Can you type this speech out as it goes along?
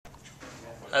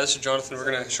Hi, this is Jonathan.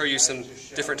 We're going to show you some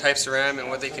different types of RAM and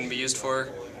what they can be used for,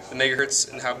 the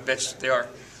megahertz, and how best they are.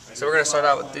 So we're going to start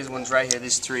out with these ones right here,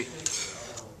 these three.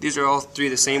 These are all three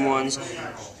the same ones.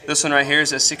 This one right here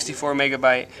is a 64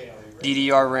 megabyte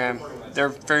DDR RAM. They're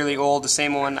fairly old. The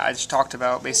same one I just talked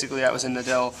about, basically that was in the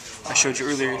Dell I showed you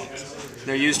earlier.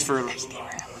 They're used for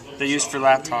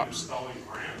laptops,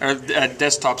 or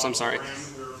desktops. I'm sorry.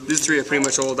 These three are pretty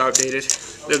much old, outdated.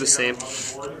 They're the same.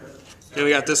 Then we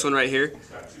got this one right here.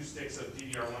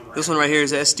 This one right here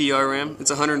is SDR RAM. It's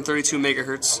 132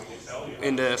 megahertz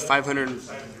and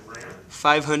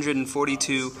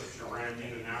 542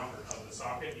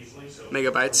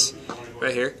 megabytes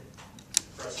right here.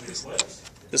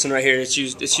 This one right here, it's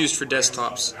used for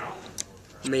desktops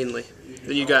mainly.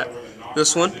 Then you got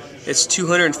this one. It's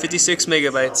 256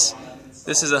 megabytes.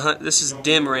 This is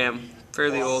DIMM RAM,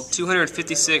 fairly old.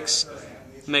 256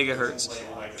 megahertz.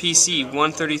 PC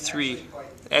 133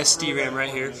 SD RAM right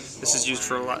here. This is used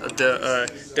for the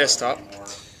desktop.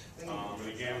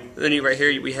 Then right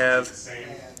here we have,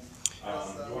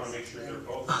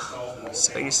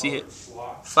 so I can see it,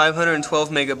 512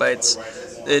 megabytes.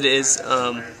 It is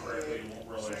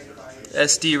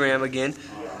SD RAM again,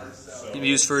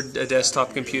 used for a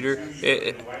desktop computer.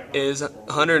 It is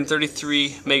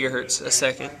 133 megahertz a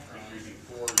second.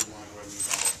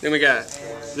 Then we got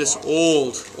this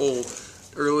old,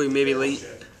 early maybe late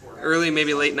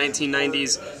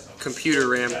 1990s computer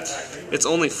RAM. It's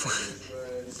only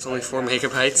 4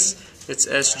 megabytes. It's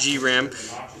SG RAM,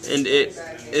 and it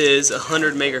is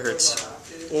 100 megahertz.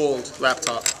 Old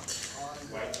laptop.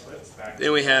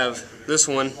 Then we have this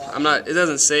one. It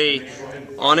doesn't say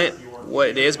on it what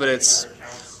it is, but it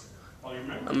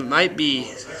might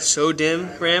be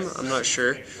SODIMM RAM. I'm not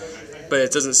sure, but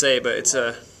it doesn't say. But it's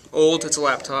old. It's a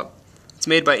laptop. It's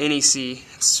made by NEC.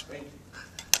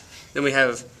 Then we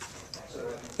have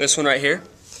this one right here.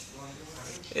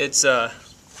 It's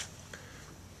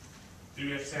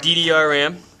DDR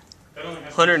RAM,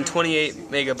 128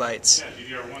 megabytes,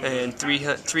 and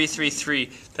 333.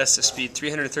 That's the speed.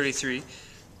 333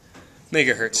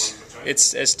 megahertz.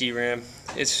 It's SD RAM.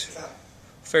 It's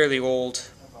fairly old,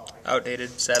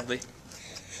 outdated, sadly.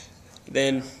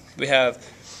 Then we have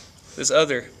this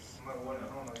other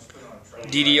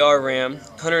DDR RAM,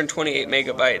 128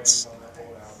 megabytes.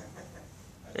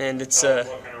 And it's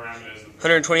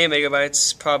 128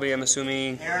 megabytes, probably I'm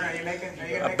assuming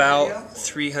about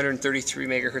 333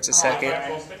 megahertz a second.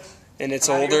 And it's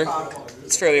older.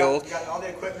 It's fairly old.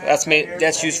 That's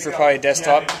used for probably a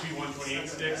desktop.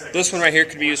 This one right here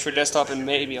could be used for desktop and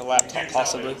maybe a laptop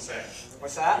possibly.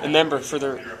 Remember, for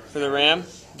the RAM,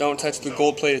 don't touch the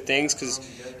gold-plated things because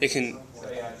it can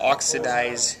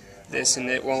oxidize this and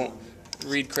it won't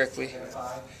read correctly.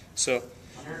 So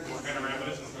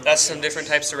that's some different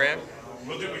types of RAM.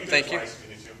 Thank you.